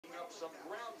some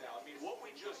ground now. I mean, what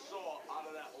we just saw out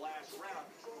of that last round,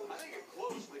 I think it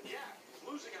closed the gap. He's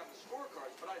losing on the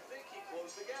scorecards, but I think he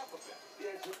closed the gap a bit.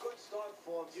 Yeah, it's a good start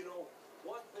for him. You know,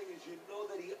 one thing is you know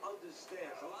that he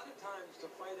understands. A lot of times the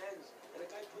fight ends and a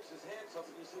guy puts his hands up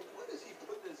and you say, what is he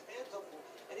putting his hands up for?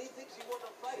 And he thinks he won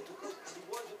the fight because he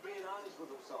wasn't being honest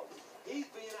with himself. He's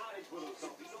being honest with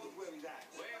himself. He knows where he's at.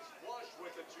 Lands flush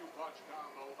with the two-punch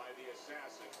combo by the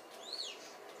assassin.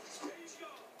 There you go.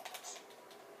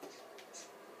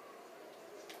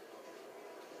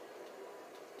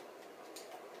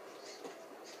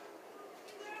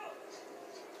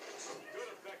 Good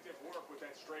effective work with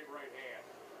that straight right hand.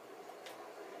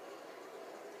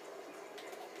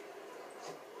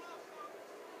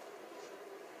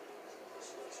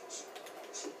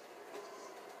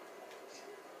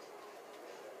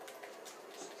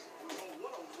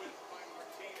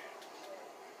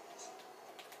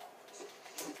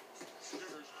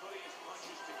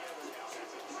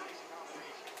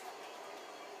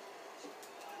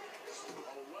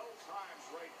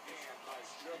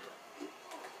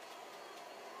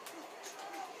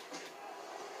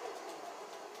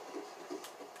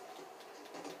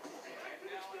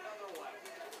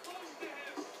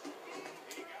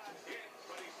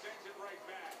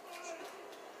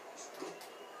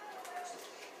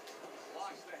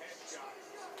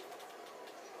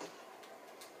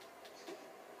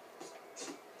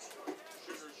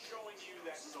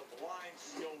 Sublime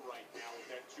skill right now with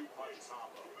that two-punch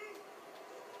combo.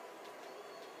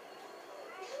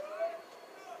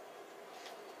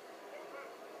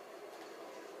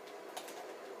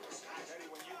 Eddie,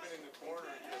 when you've been in the corner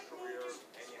in your career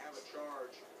and you have a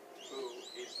charge who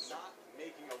is not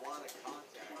making a lot of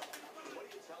contact, what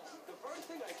do you tell him? The first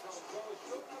thing I tell him, Joe, is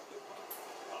show up the punch.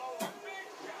 Oh, a big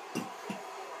shot!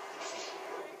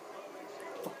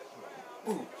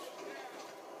 Boom.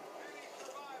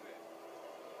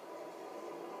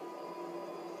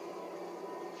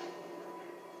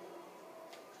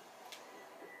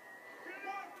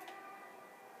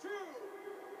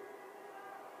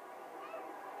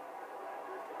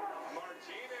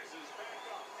 Martinez is back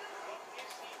up, but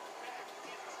is he back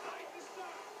in the fight?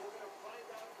 We're going to find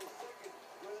out in a second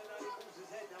whether or not he moves his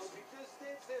head. Now, if he just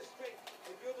stands there straight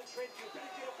and you're the trainer, you're going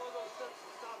to get up on those steps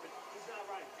and stop it. He's not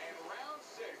right. And round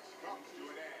 6 comes to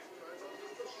an end.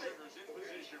 Sugar's in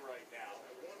position right now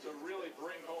to really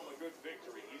bring home a good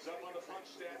victory. He's up on the punch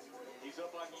stats. He's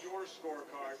up on your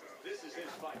scorecard. This is his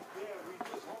fight. Yeah, we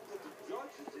just hope that the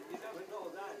judges, and you never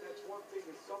know that. That's one thing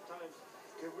that sometimes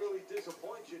can really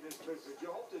disappoint you in this business.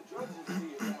 You hope the judges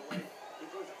see it that way,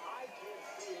 because I can't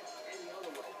see it any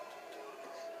other way.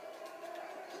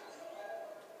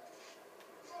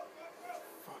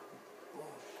 Fucking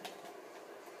bullshit.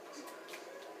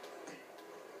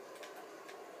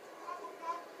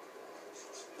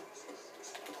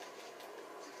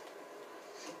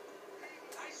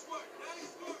 Nice work,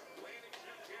 nice work. Landing 2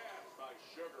 jabs by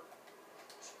Sugar.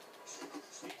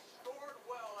 He scored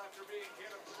well after being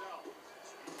hit himself.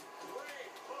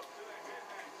 Great hook to the head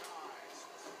that time.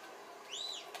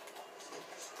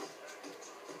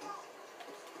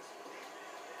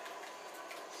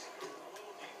 A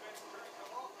little defense turns to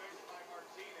offense by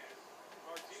Martinez.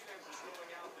 Martinez is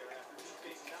going out there after just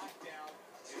being knocked down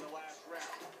in the last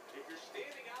round. If you're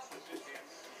standing opposite him,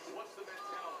 what's the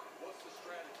mentality? What's the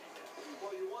strategy?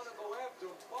 Well, you want to go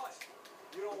after him, but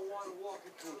you don't want to walk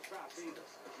into a trap either.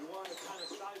 You want to kind of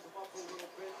size him up a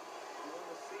little bit. You want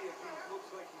to see if he looks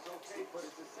like he's okay, but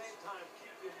at the same time,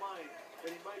 keep in mind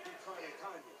that he might be trying to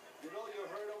con you. You know you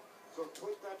hurt him, so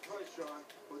put that pressure on,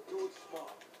 but do it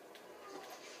smart.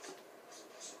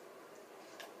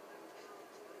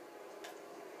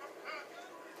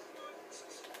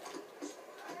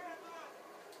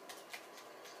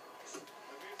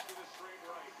 Commits to the straight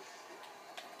right.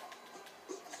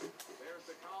 There's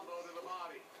the combo to the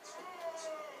body.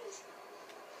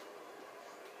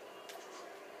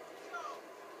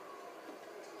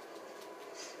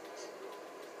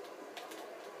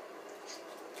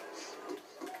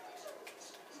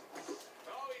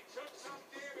 Oh, he took some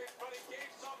damage, but he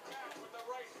gave some back with the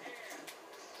right hand.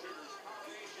 Sugar's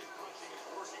combination punching is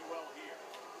working well here.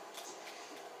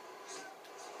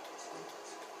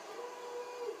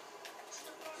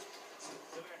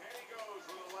 To the head he goes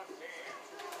with a left hand.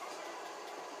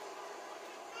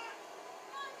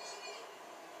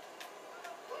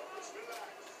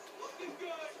 Relax. Looking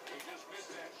good. He just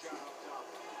missed that shot up top.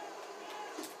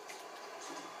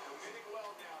 Committing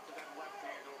well now to that left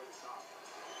hand over the top.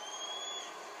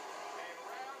 And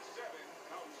round 7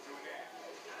 comes to an end.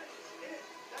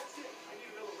 That's it. I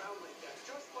need another round like that.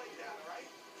 Just like that, all right?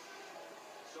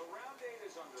 So round 8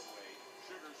 is underway.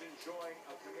 Sugar's enjoying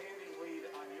a commanding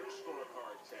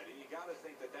to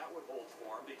think that that would hold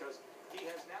for him because he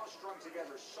has now strung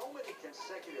together so many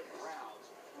consecutive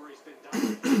rounds where he's been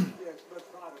dominating. Yeah, it's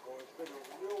methodical. It's been a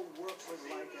real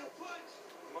workman-like effort.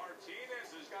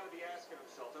 Martinez has got to be asking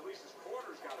himself, at least his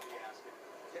corner's got to be asking,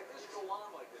 can this go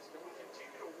on like this? Can we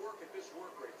continue to work at this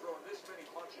work rate, throwing this many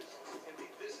punches, and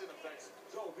be this ineffective?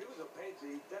 So if he was a painter,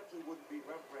 he definitely wouldn't be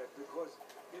Rembrandt because,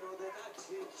 you know, they're not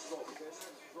clean strokes. They're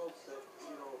not strokes that,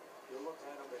 you know, you look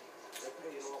at them and they're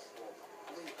paying off for.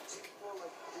 I mean, it's more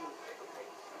like doing finger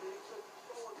paint. I mean, he's just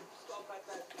throwing stuff at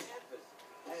that canvas.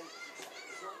 And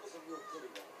it's not looking real pretty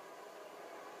now.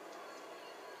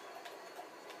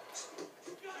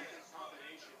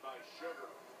 Combination by Sugar.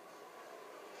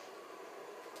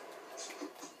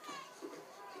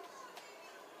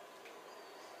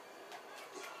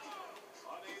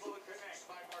 Unable to connect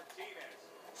by Martinez.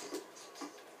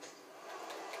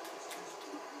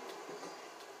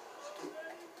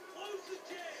 Close the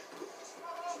jam.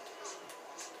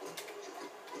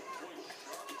 Boy,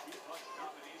 sharp two-punch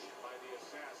combination by the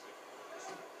assassin.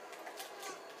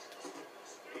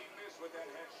 He missed with that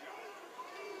headshot.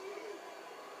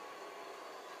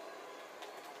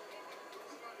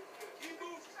 Keep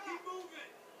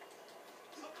moving.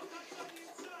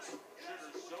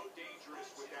 Sugar's so dangerous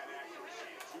with that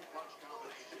accuracy. A two-punch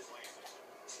combination landed.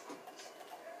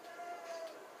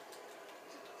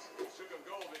 Took a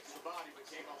go of it to the body, but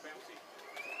came up empty.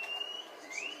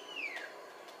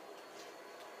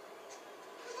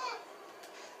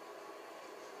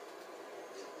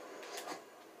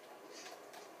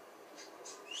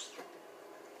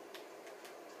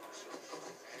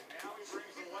 And now he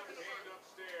brings the left hand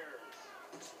upstairs.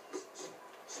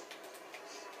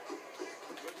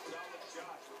 Good solid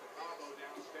shots with the combo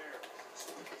downstairs.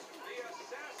 The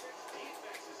assassin's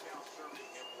defense is now serving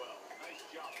him well. Nice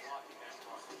job blocking that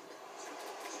punch.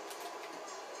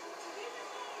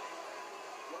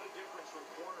 What a difference from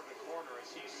corner to corner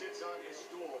as he sits on his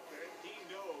stool. He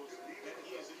knows that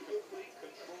he is in complete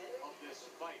control of this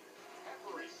fight,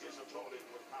 peppering his opponent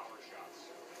with power shots.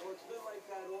 Well, it's been like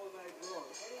that all night long.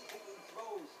 Anything he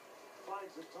throws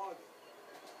finds a target.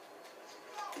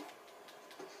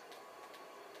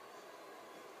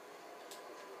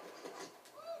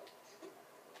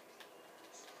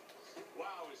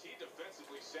 Wow, is he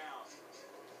defensively sound.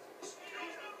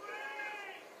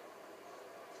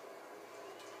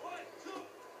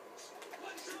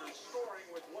 Sugar scoring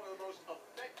with one of the most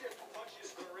effective punches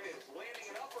there is, landing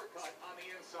an uppercut on the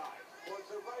inside. Well,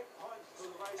 it's the right punch to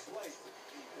the right place.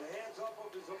 The hands up of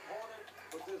his opponent,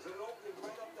 but there's an opening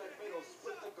right up that middle,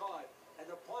 split the guard, and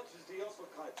the punch is the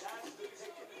uppercut. That's the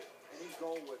ticket, and he's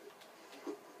going with it.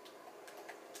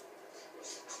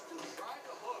 Tried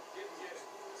the hook, didn't get it.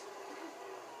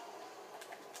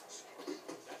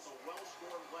 That's a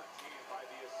well-scored left hand by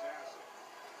the assassin.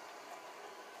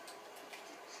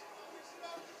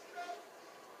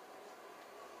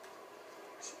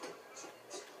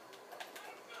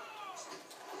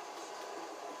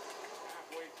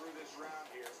 Halfway through this round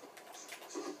here.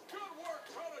 Good work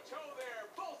toe-to-toe there.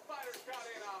 Both fighters got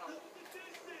in on him.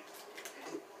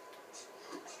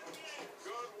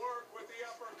 Good work with the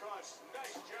uppercut.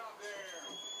 Nice job there.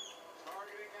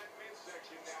 Targeting that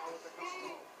midsection now with the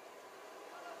combo.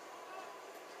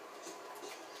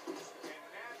 And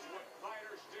that's what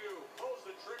fighters do. Pulls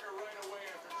the trigger right away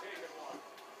after taking one.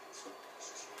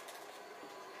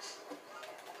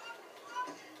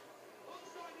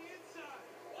 Hooks on the inside.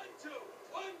 1-2.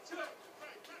 1-2.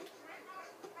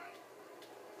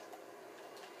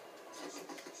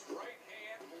 Right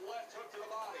hand, left hook to the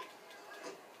body.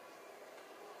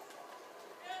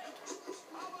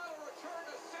 How about a return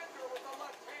to center with the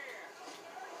left hand?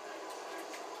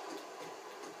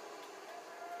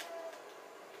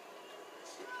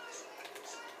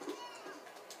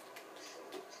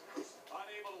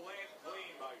 Unable to land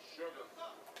clean by Sugar.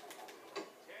 10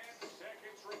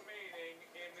 seconds remaining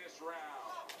in this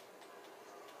round.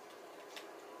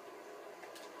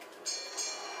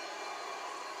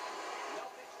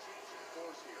 Nothing's changing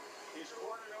course here. His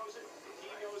corner knows it, he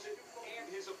knows it, and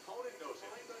his opponent knows it.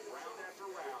 Round after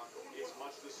round, it's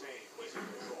much the same. He's in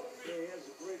control. Yeah, he has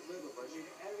a great rhythm. I mean,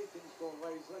 everything's going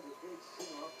right. He's like a great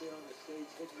singer up there on the stage,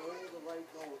 hitting all the right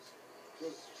notes,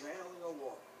 just trailing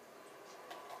along.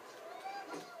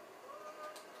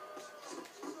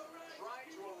 Trying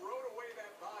to erode away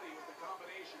that body with the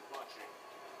combination punching.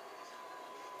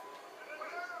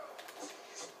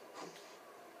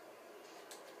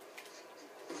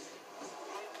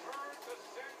 Return to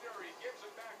center. He gives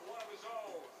him back one of his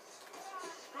own.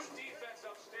 Good defense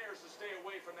upstairs to stay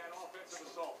away from that offensive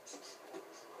assault.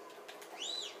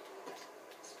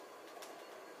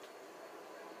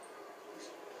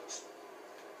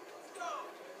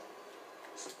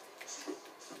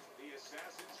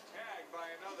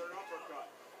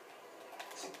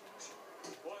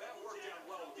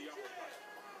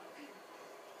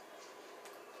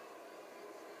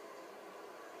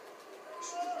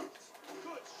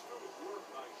 Good smooth work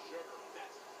by Sugar.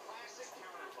 That's classic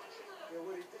counter-punching. Yeah,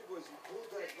 what he did was he pulled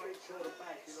that right shoulder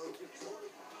back. You know, he just pulled it.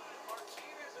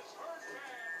 Martinez is hurt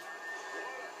bad.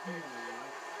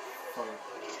 Fuck.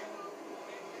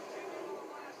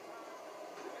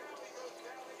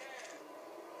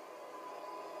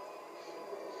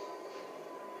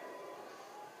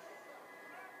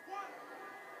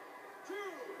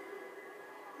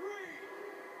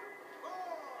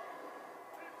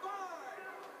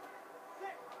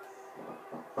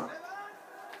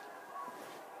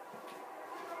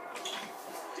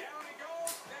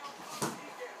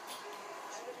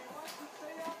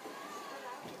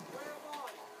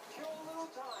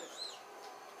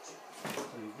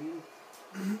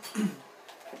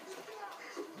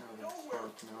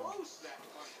 Close that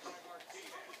punch by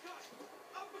Martinez.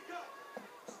 Uppercut.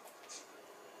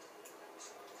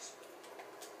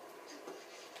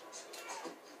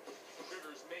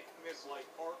 Sugar's making this like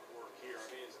artwork here. I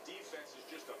mean, his defense is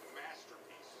just a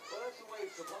masterpiece. Well, that's the way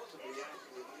it's supposed to be,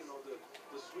 actually. You know, the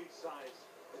sweet science.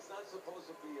 It's not supposed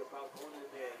to be about going in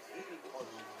there and hitting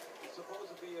punches. It's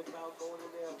supposed to be about going in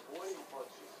there and avoiding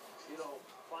punches. You know,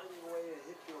 finding a way to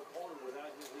hit your opponent without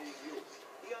him hitting you.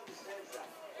 He understands that.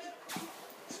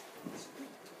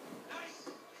 Nice!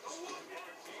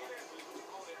 Martinez's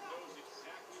opponent knows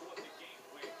exactly what the game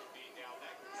plan could be now.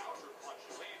 That counter punch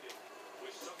landed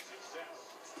with some success.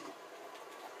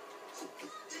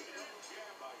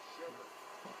 Jab by Sugar.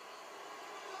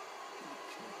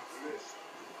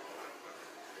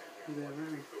 You got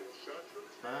room.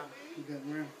 Huh? You got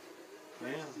room.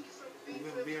 Yeah. You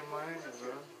gonna be in my hands,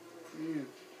 bro. Yeah.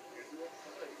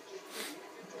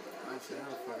 Actually,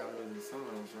 how the fuck I'm losing some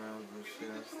of those rounds, but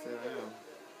shit, I still am.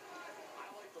 I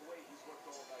like the way he's looked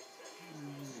all night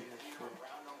today. Yeah, sure.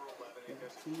 Round number 11, he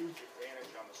has a huge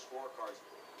advantage on the scorecards.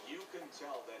 You can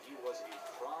tell that he was a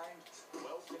primed,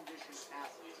 well-conditioned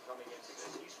athlete coming into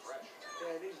this. He's fresh.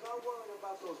 Yeah, and he's not worrying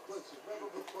about those blitzes.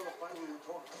 Remember before the fight we were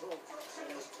talking to him,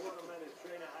 and his cornerman, his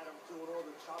trainer had him doing all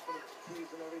the chopping of the trees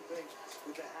and everything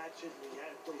with the hatchet, and he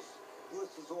had those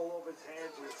blisters all over his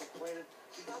hands, and he's complaining.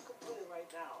 He's not complaining right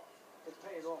now. It's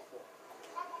paying off for him.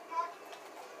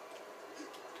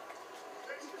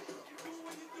 You do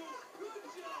what you do. Good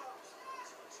job.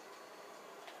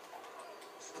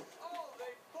 Oh,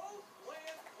 they both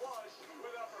land flush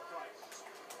with uppercuts.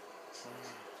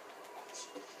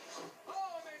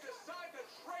 Oh, and they decide to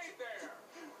trade there.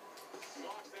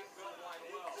 Blocks that belt line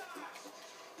well.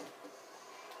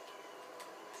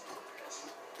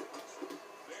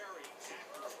 Very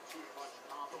accurate two-punch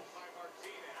combo by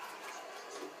Martinez.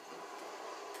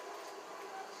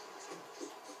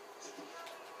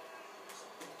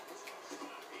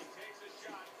 He takes a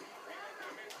shot and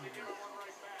commits to give one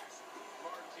right back.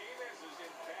 Martinez is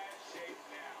in bad shape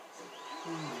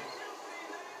now.